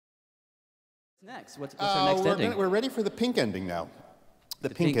Next, what's our next ending? We're ready for the pink ending now.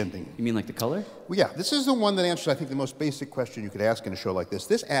 The pink ending. You mean like the color? Well, yeah, this is the one that answers, I think, the most basic question you could ask in a show like this.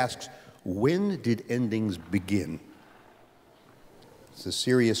 This asks, when did endings begin? It's a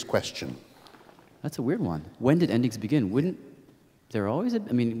serious question. That's a weird one. When did endings begin? Wouldn't there always, I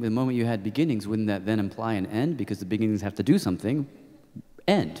mean, the moment you had beginnings, wouldn't that then imply an end? Because the beginnings have to do something.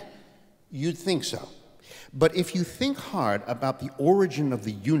 End. You'd think so. But if you think hard about the origin of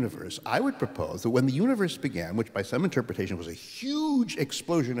the universe, I would propose that when the universe began, which by some interpretation was a huge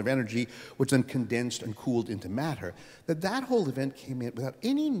explosion of energy, which then condensed and cooled into matter, that that whole event came in without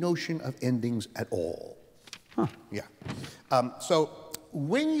any notion of endings at all. Huh. Yeah. So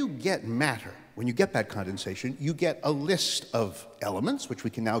when you get matter, when you get that condensation, you get a list of elements, which we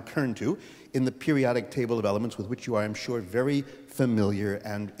can now turn to in the periodic table of elements with which you are, I'm sure, very familiar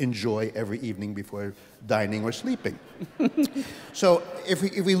and enjoy every evening before dining or sleeping. So if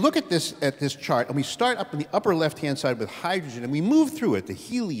we look at this chart, and we start up in the upper left-hand side with hydrogen, and we move through it to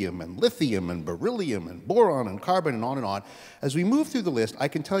helium and lithium and beryllium and boron and carbon and on, as we move through the list, I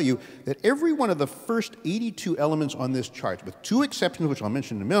can tell you that every one of the first 82 elements on this chart, with two exceptions, which I'll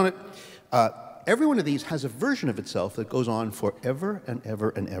mention in a minute, every one of these has a version of itself that goes on forever and ever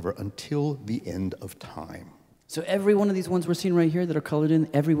and ever until the end of time. So every one of these ones we're seeing right here that are colored in,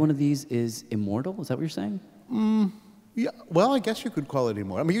 every one of these is immortal? Is that what you're saying? Yeah, well, I guess you could call it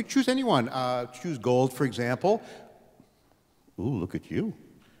immortal. I mean, you choose anyone. Choose gold, for example. Ooh, look at you.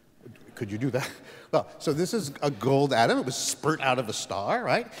 Could you do that? Well, so this is a gold atom. It was spurt out of a star,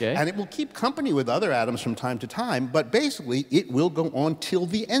 right? Okay. And it will keep company with other atoms from time to time, but basically it will go on till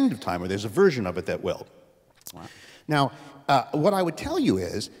the end of time, or there's a version of it that will. Wow. Now, what I would tell you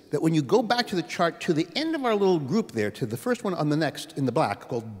is that when you go back to the chart to the end of our little group there, to the first one on the next in the black,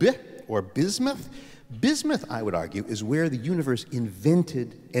 called or Bismuth, Bismuth, I would argue, is where the universe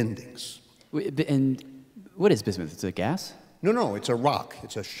invented endings. And what is bismuth? It's a gas? No, it's a rock.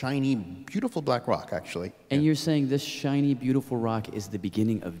 It's a shiny, beautiful black rock, actually. And you're saying this shiny, beautiful rock is the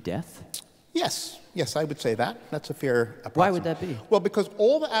beginning of death? Yes, I would say that. That's a fair approximation. Why would that be? Well, because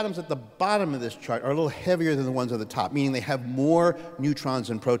all the atoms at the bottom of this chart are a little heavier than the ones at the top, meaning they have more neutrons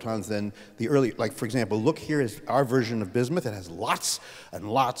and protons than the early, like, for example, look, here is our version of bismuth. It has lots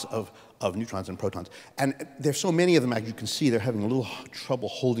and lots of neutrons and protons. And there's so many of them, as you can see, they're having a little trouble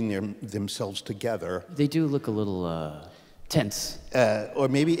holding themselves together. They do look a little tense. Or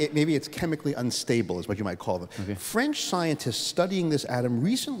maybe it's chemically unstable, is what you might call them. Okay. French scientists studying this atom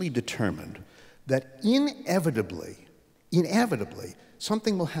recently determined that inevitably,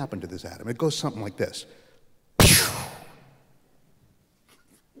 something will happen to this atom. It goes something like this.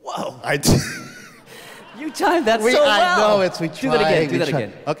 Whoa! You timed that so well. I know, we try. Do that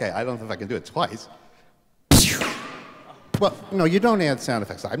again. Okay, I don't know if I can do it twice. Well, no, you don't add sound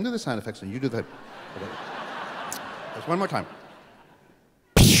effects. I can do the sound effects, and you do that. Just one more time.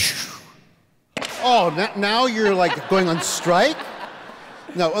 Oh, now you're like going on strike?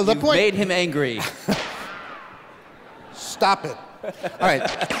 No, the point. Made him angry. Stop it. All right.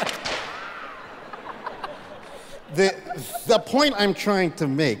 The point I'm trying to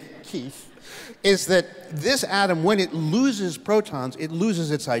make, Keith, is that this atom, when it loses protons, it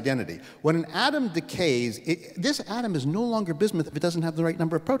loses its identity. When an atom decays, this atom is no longer bismuth if it doesn't have the right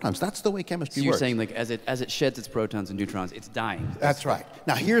number of protons. That's the way chemistry So you're works. saying, like, as it sheds its protons and neutrons, it's dying. That's right.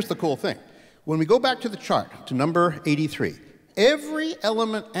 Now, here's the cool thing. When we go back to the chart, to number 83, every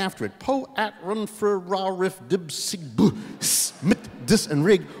element after it, po, at, run, fur, ra, rif, dib, sig, bu, smit, dis, and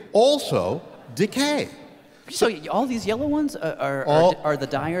rig, also decay. So all these yellow ones are the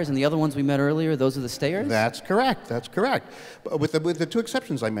dyers, and the other ones we met earlier, those are the stayers? That's correct. That's correct. But with the two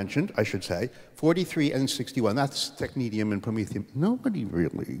exceptions I mentioned, I should say, 43 and 61. That's technetium and promethium. Nobody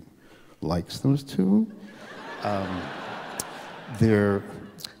really likes those two.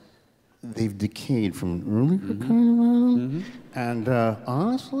 They've decayed from an earlier kind of atom, and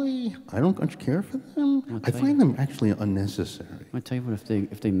honestly, I don't much care for them. I find them actually unnecessary. I tell you what,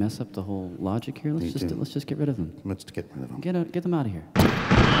 if they mess up the whole logic here, let's just get rid of them. Let's get rid of them. Get them out of here.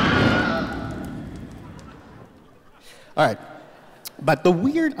 All right, but the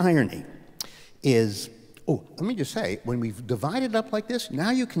weird irony is, let me just say, when we've divided up like this,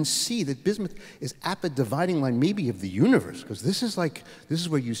 now you can see that bismuth is at the dividing line maybe of the universe, because this is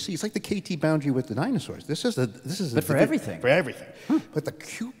where you see, it's like the KT boundary with the dinosaurs. But for everything. For everything. Huh. But the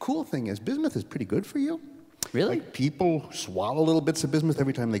cool thing is, bismuth is pretty good for you. Really? Like people swallow little bits of bismuth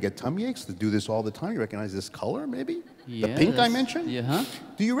every time they get tummy aches. They do this all the time. You recognize this color, maybe? Yeah, the pink I mentioned? Yeah.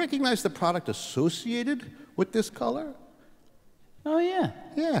 Do you recognize the product associated with this color? Oh, yeah.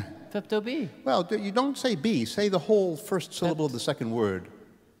 Yeah. Pepto-B. Well, you don't say B. Say the whole first syllable of the second word.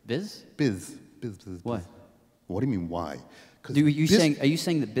 Biz? Biz. What? What do you mean, why? Are you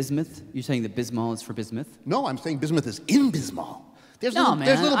saying that bismuth? You're saying that bismol is for bismuth? No, I'm saying bismuth is in bismol. There's No,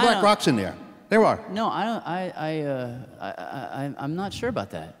 there's man, little I black don't- rocks in there. There are. No, I don't. I'm not sure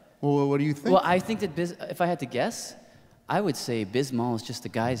about that. Well, what do you think? Well, I think that if I had to guess, I would say Bismol is just the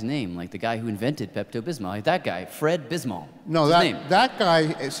guy's name, like the guy who invented Pepto-Bismol. Like that guy, Fred Bismol. No, That's his name. that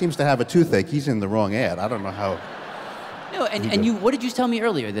guy seems to have a toothache. He's in the wrong ad. I don't know how. No, and you, what did you tell me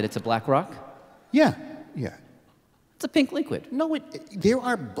earlier, that it's a black rock? Yeah. It's a pink liquid. No, there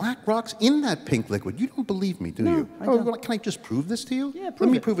are black rocks in that pink liquid. You don't believe me, do you? I don't. Well, can I just prove this to you? Yeah, prove Let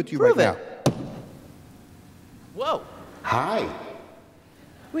me it. prove it to you Prove right it. now. Whoa. Hi.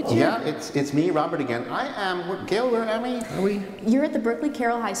 Would you? Yeah, it's me, Robert, again. Gail, where am I? Are we? You're at the Berkeley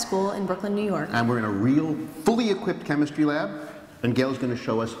Carroll High School in Brooklyn, New York. And we're in a real, fully equipped chemistry lab. And Gail's going to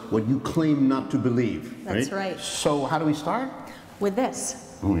show us what you claim not to believe. That's right. So how do we start? With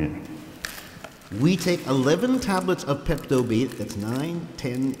this. Oh, yeah. We take 11 tablets of Pepto-B, that's 9,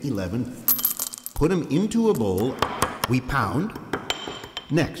 10, 11, put them into a bowl, we pound.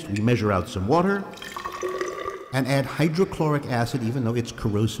 Next, we measure out some water and add hydrochloric acid, even though it's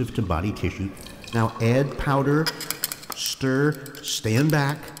corrosive to body tissue. Now add powder, stir, stand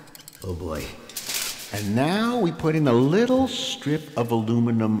back. Oh boy. And now we put in a little strip of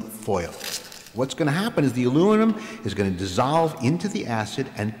aluminum foil. What's going to happen is the aluminum is going to dissolve into the acid,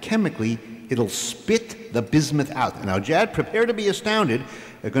 and chemically it'll spit the bismuth out. Now, Jad, prepare to be astounded.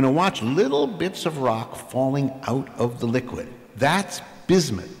 They're going to watch little bits of rock falling out of the liquid. That's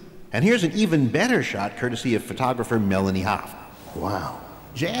bismuth. And here's an even better shot, courtesy of photographer Melanie Hoff. Wow.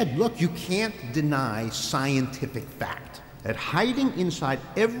 Jad, look, you can't deny scientific fact that hiding inside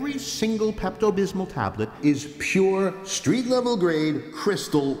every single Pepto-Bismol tablet is pure, street-level grade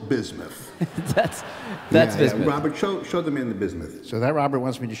crystal bismuth. That's bismuth. Yeah. Robert, show the man the bismuth. So that Robert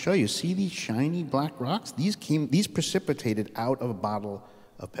wants me to show you. See these shiny black rocks? These precipitated out of a bottle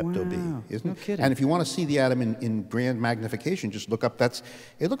of Pepto-B, Wow, isn't no it? kidding. And if you want to see the atom in grand magnification, just look up.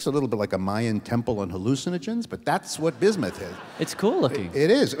 It looks a little bit like a Mayan temple on hallucinogens, but that's what bismuth is. It's cool looking.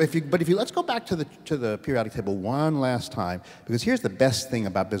 It is. Let's go back to the periodic table one last time, because here's the best thing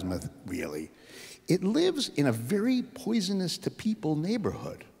about bismuth, really. It lives in a very poisonous to people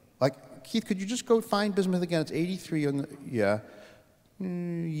neighborhood. Like, Keith, could you just go find bismuth again? It's 83 on the, yeah.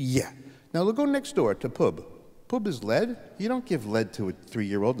 Yeah. Now we'll go next door to pub. Pub is lead. You don't give lead to a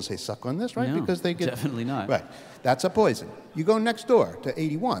 3-year-old and say, suck on this, right? No, because they get... definitely not. Right. That's a poison. You go next door to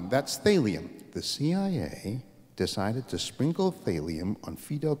 81. That's thallium. The CIA decided to sprinkle thallium on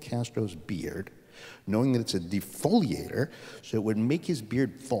Fidel Castro's beard, knowing that it's a defoliator, so it would make his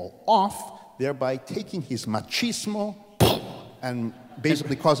beard fall off, thereby taking his machismo and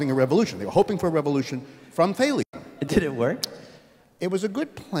basically causing a revolution. They were hoping for a revolution from thallium. Did it work? It was a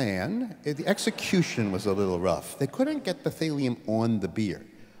good plan. The execution was a little rough. They couldn't get the thallium on the beard.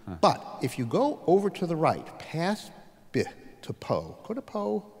 But if you go over to the right, past B to Po, go to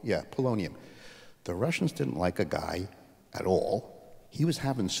Po, yeah, polonium. The Russians didn't like a guy at all. He was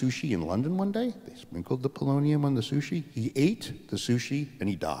having sushi in London one day. They sprinkled the polonium on the sushi. He ate the sushi and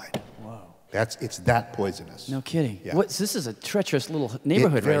he died. Wow. It's that poisonous. No kidding. Yeah. This is a treacherous little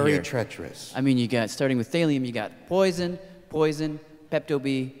neighborhood right here. Very treacherous. I mean, you got, starting with thallium, you got poison,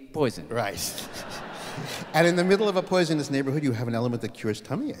 Pepto-B, poison. Right. And in the middle of a poisonous neighborhood, you have an element that cures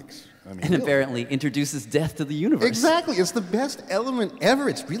tummy aches. I mean, And really. apparently introduces death to the universe. Exactly. It's the best element ever.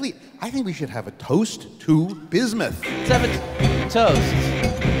 It's really, I think we should have a toast to bismuth. Let's have a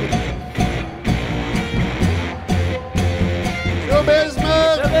toast.